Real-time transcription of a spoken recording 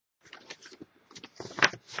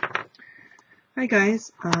Hi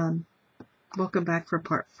guys, welcome back for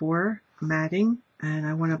part 4, matting, and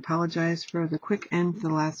I want to apologize for the quick end to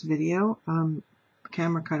the last video.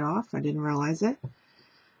 Camera cut off, I didn't realize it.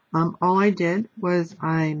 All I did was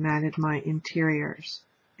I matted my interiors,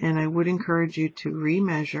 and I would encourage you to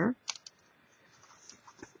remeasure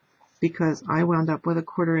because I wound up with a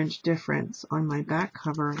 1/4 inch difference on my back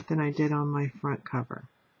cover than I did on my front cover.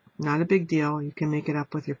 Not a big deal, you can make it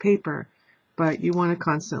up with your paper, but you want to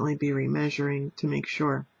constantly be remeasuring to make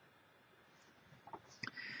sure.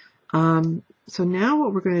 So now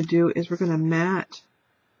what we're going to do is we're going to mat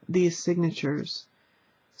these signatures.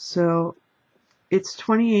 So it's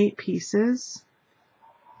 28 pieces,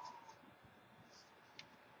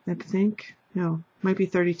 I think. No, might be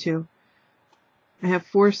 32. I have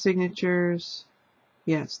 4 signatures.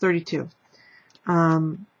 Yeah, it's 32.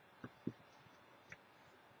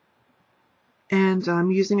 And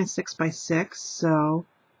I'm using a 6x6, so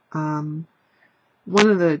one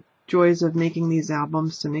of the joys of making these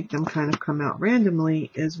albums, to make them kind of come out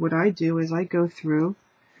randomly, is what I do is I go through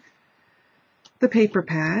the paper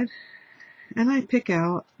pad and I pick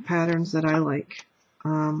out patterns that I like.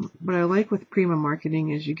 What I like with Prima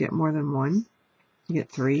marketing is you get more than one. You get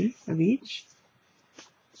 3 of each.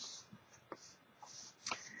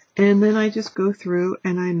 And then I just go through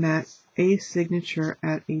and I mat a signature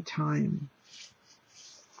at a time.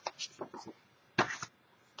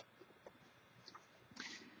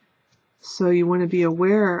 So you want to be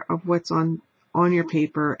aware of what's on your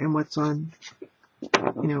paper and what's on,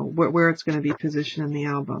 where it's going to be positioned in the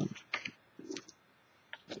album.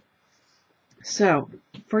 So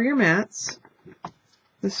for your mats,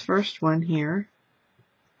 this first one here,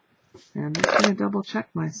 and I'm just going to double check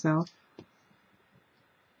myself.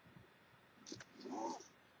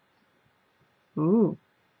 Ooh.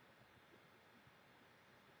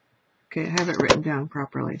 Okay, I have it written down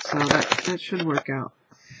properly, so that should work out.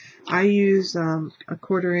 I use a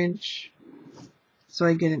 1/4 inch, so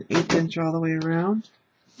I get an 1/8 inch all the way around.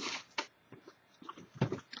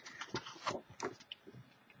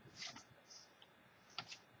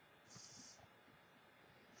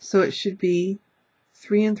 So it should be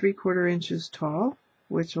 3 3/4 inches tall,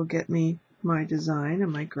 which will get me my design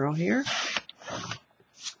and my girl here.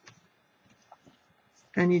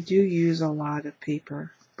 And you do use a lot of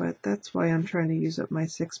paper, but that's why I'm trying to use up my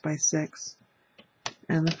 6x6.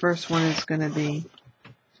 And the first one is going to be,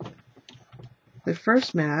 the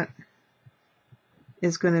first mat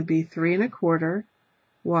is going to be 3 1/4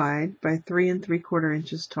 wide by 3 3/4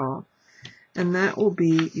 inches tall. And that will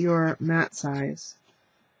be your mat size.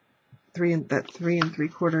 3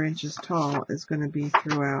 3/4 inches tall is going to be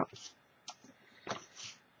throughout.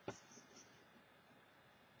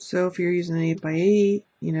 So if you're using an 8x8,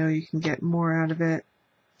 you can get more out of it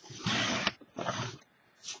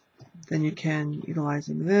than you can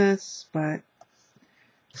utilizing this, but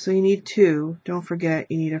so you need 2. Don't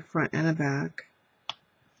forget you need a front and a back.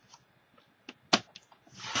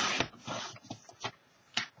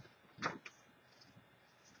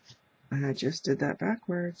 And I just did that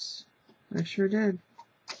backwards. I sure did.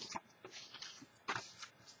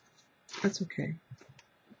 That's okay.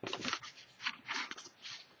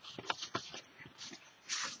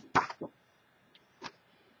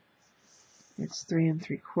 It's 3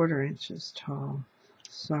 3/4 inches tall.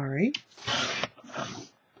 Sorry.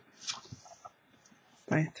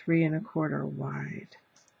 By 3 1/4 wide.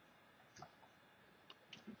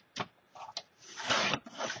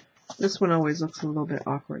 This one always looks a little bit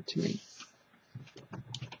awkward to me.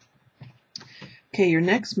 Okay, your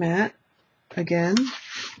next mat, again,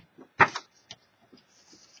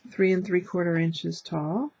 3 3/4 inches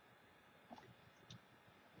tall.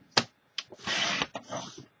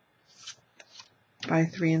 By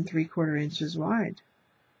 3 3/4 inches wide.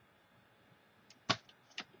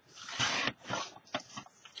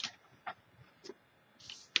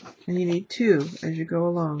 And you need 2 as you go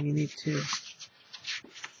along. You need 2.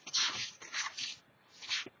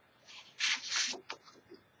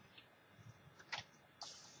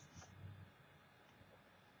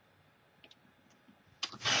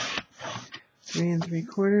 Three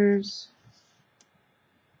 3/4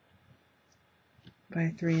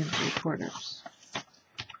 by 3 3/4.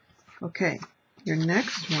 Okay, your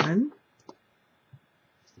next one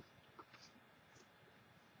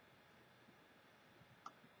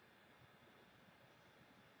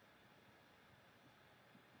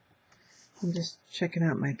I'm just checking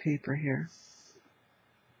out my paper here.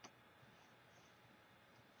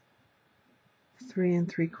 3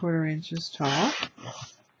 3/4 inches tall.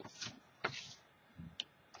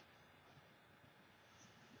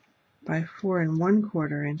 By 4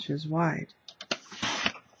 1/4 inches wide.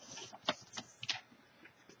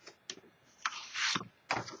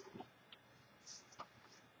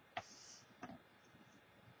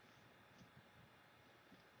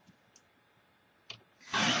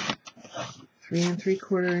 3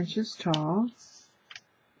 3/4 inches tall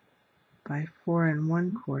by 4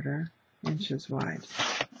 1/4 inches wide.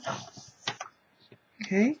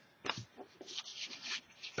 Okay.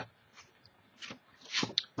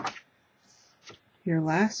 Your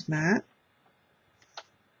last mat,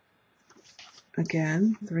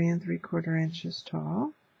 again, 3 3/4 inches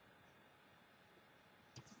tall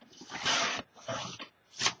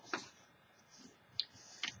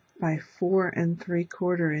by 4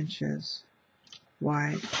 3/4 inches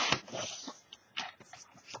wide.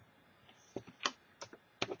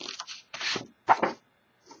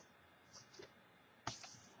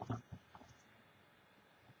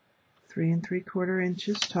 Three 3/4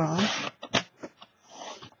 inches tall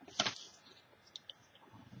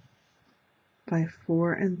by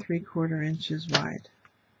 4 3/4 inches wide.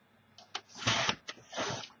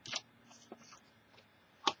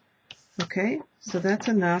 Okay, so that's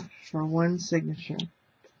enough for one signature.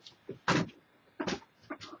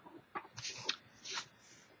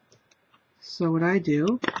 So what I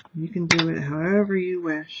do, you can do it however you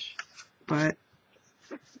wish, but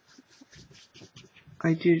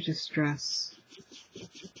I do just stress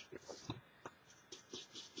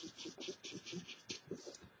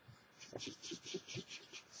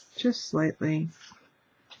just slightly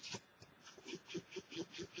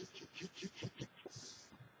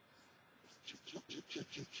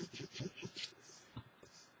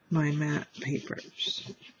my matte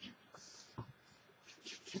papers.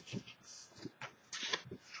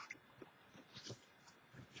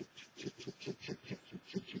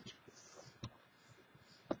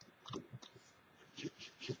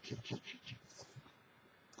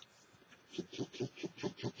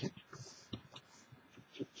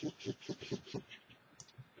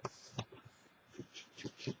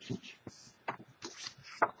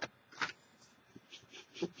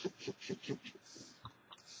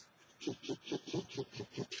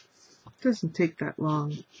 Doesn't take that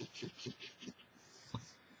long.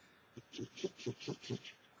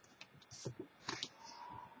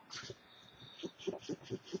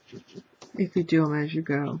 If you do them as you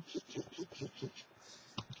go.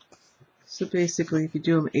 So basically, if you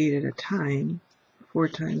do them 8 at a time, 4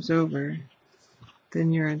 times over,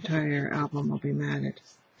 then your entire album will be matted.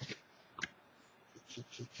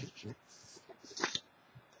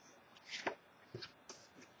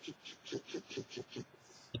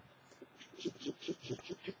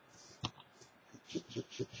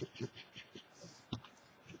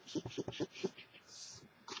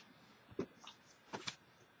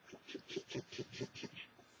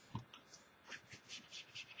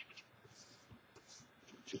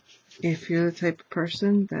 If you're the type of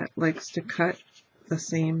person that likes to cut the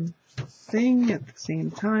same thing at the same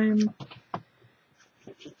time,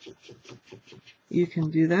 you can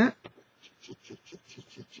do that.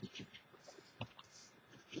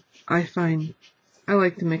 I find I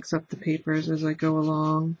like to mix up the papers as I go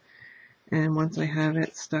along, and once I have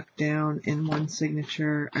it stuck down in one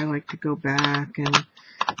signature, I like to go back and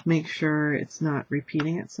make sure it's not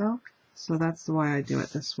repeating itself. So that's why I do it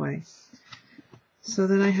this way. So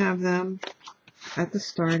then I have them at the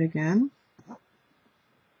start again.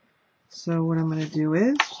 So what I'm going to do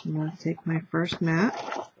is, I'm going to take my first mat,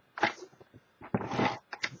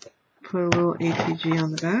 put a little ATG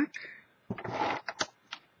on the back,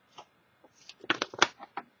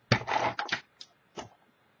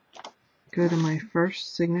 go to my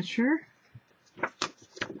first signature,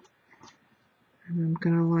 and I'm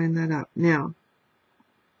going to line that up. Now,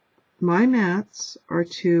 my mats are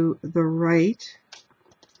to the right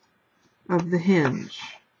of the hinge.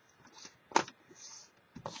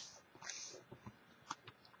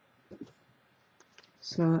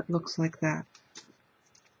 So it looks like that.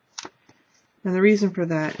 And the reason for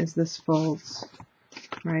that is this folds,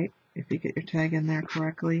 right? If you get your tag in there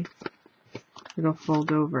correctly, it'll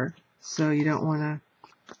fold over. So you don't want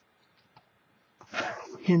to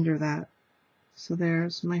hinder that. So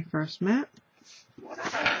there's my first mat.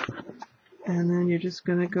 And then you're just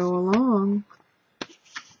going to go along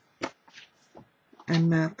and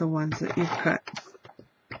mat the ones that you've cut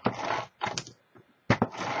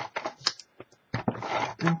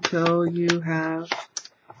until you have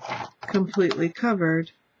completely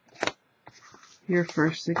covered your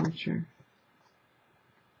first signature.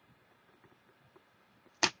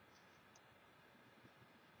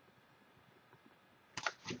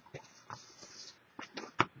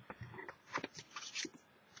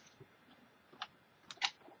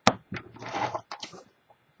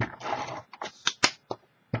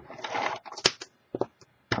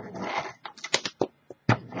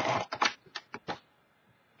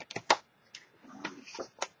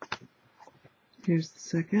 Here's the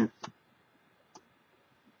second.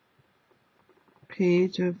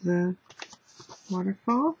 page of the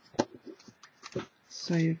waterfall.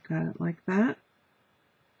 So you've got it like that.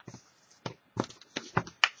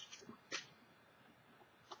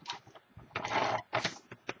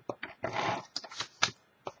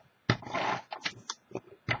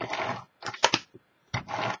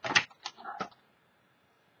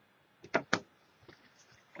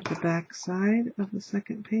 The back side of the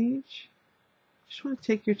second page. Just want to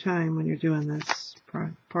take your time when you're doing this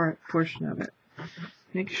portion of it.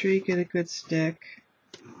 Make sure you get a good stick.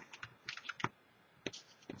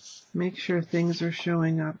 Make sure things are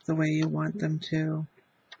showing up the way you want them to.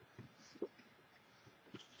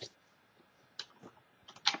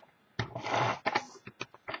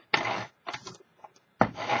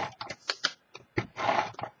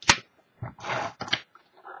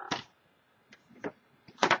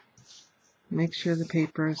 Make sure the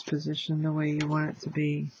paper is positioned the way you want it to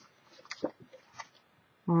be.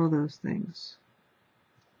 All those things.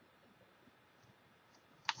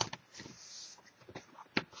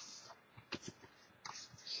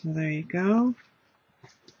 So there you go.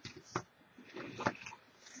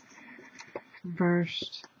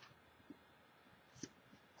 First,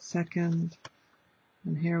 second,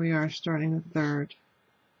 and here we are starting the third.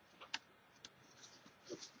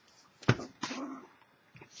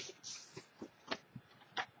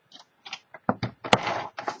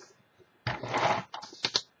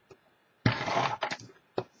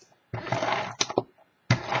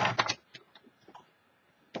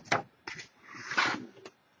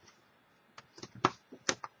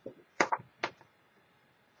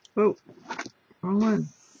 Oh, wrong one.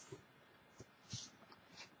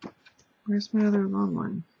 Where's my other long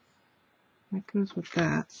one? That goes with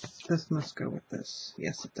that. This must go with this.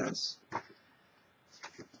 Yes, it does.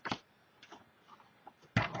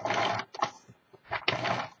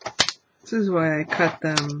 This is why I cut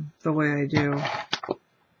them the way I do.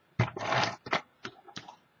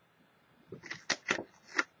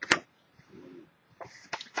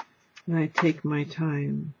 And I take my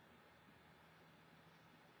time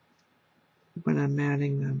when I'm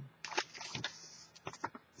matting them.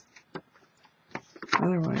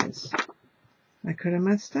 Otherwise, I could have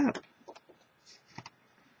messed up.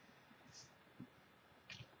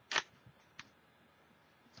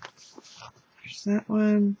 There's that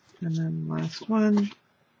one, and then the last one.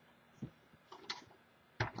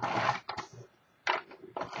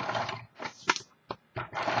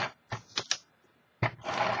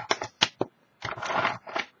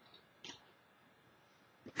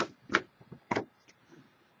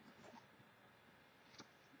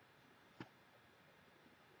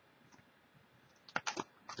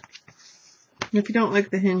 If you don't like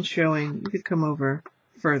the hinge showing, you could come over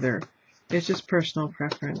further. It's just personal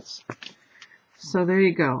preference. So there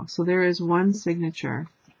you go. So there is one signature.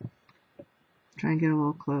 Try and get a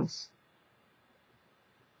little close.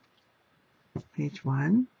 Page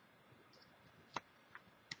 1.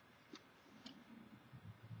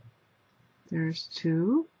 There's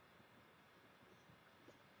 2.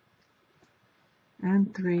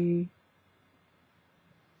 And 3.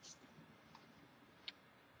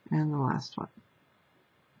 And the last one.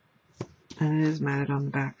 And it is matted on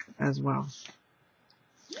the back as well.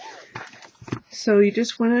 So you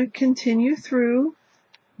just want to continue through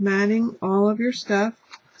matting all of your stuff.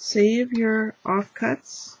 Save your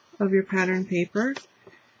offcuts of your pattern paper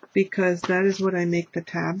because that is what I make the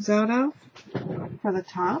tabs out of for the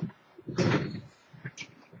top.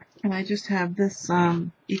 And I just have this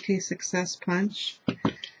EK Success punch,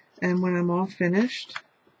 and when I'm all finished,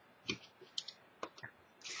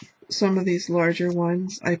 some of these larger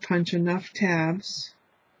ones, I punch enough tabs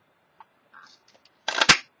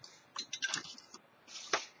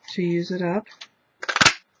to use it up,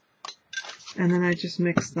 and then I just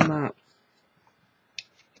mix them up.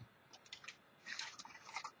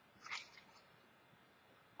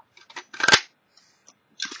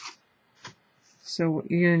 So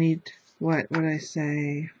you're going to need, what would I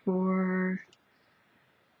say, you're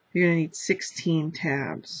going to need 16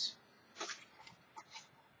 tabs.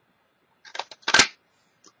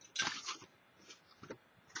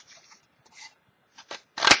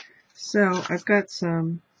 So I've got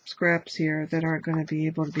some scraps here that aren't going to be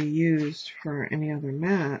able to be used for any other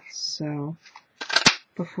mats, so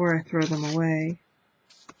before I throw them away,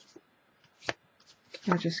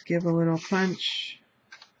 I'll just give a little punch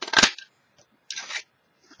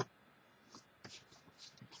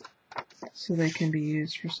so they can be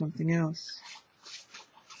used for something else.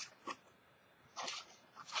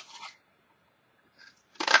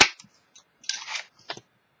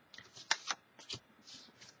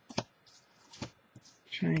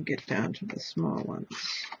 Try and get down to the small ones.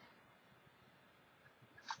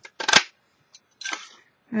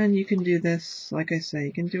 And you can do this, like I say,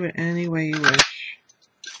 you can do it any way you wish.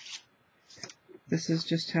 This is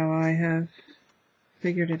just how I have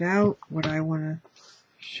figured it out, what I want to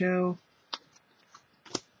show.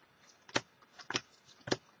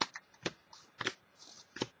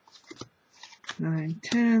 Nine,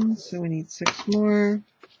 10, so we need 6 more.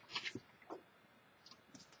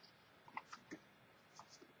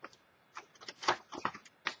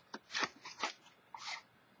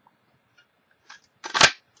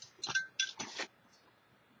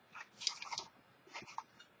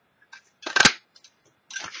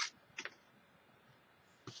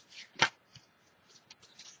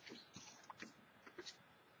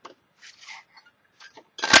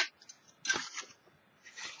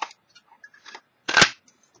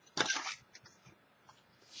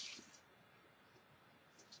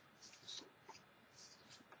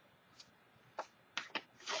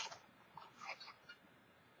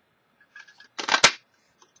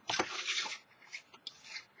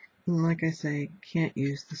 And like I say, can't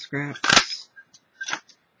use the scraps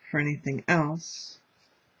for anything else,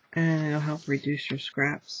 and it'll help reduce your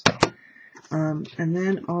scraps. And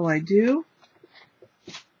then all I do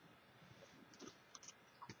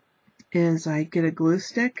is I get a glue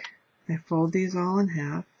stick, I fold these all in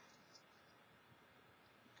half,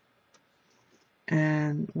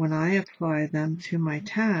 and when I apply them to my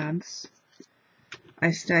tabs,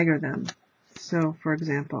 I stagger them. So for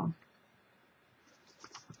example,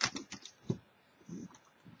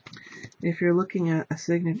 if you're looking at a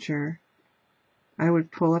signature, I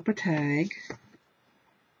would pull up a tag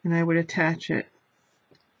and I would attach it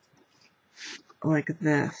like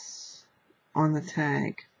this on the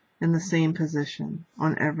tag in the same position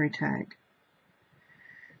on every tag.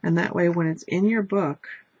 And that way when it's in your book,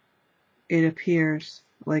 it appears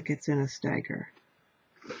like it's in a stagger.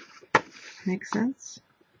 Make sense?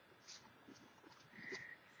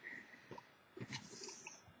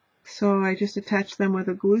 So I just attach them with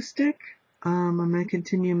a glue stick. I'm going to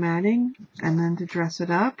continue matting, and then to dress it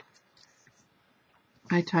up,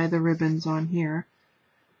 I tie the ribbons on here.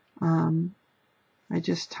 I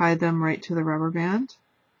just tie them right to the rubber band,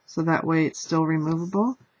 so that way it's still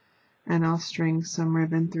removable, and I'll string some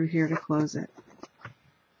ribbon through here to close it.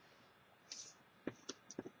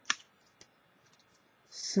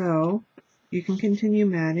 So you can continue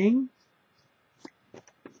matting.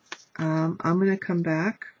 I'm going to come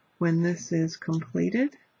back when this is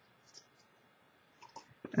completed,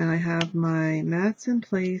 and I have my mats in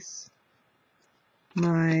place,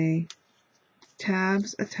 my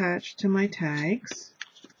tabs attached to my tags,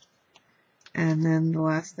 and then the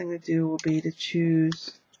last thing to do will be to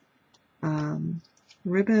choose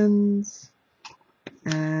ribbons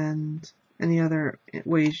and any other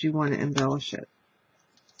ways you want to embellish it.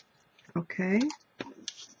 Okay,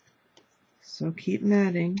 so keep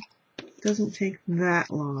matting. It doesn't take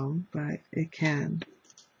that long, but it can.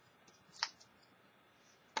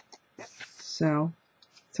 So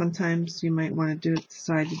sometimes you might want to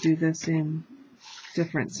decide to do this in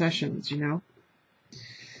different sessions, you know.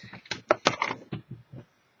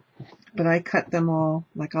 But I cut them all,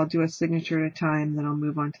 like I'll do a signature at a time, then I'll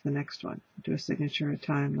move on to the next one. Do a signature at a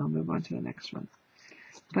time, and I'll move on to the next one.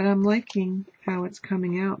 But I'm liking how it's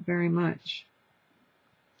coming out very much.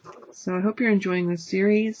 So I hope you're enjoying this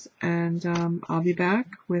series, and I'll be back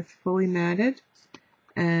with fully matted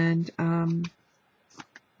and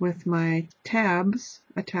with my tabs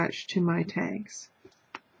attached to my tags.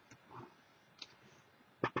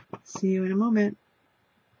 See you in a moment.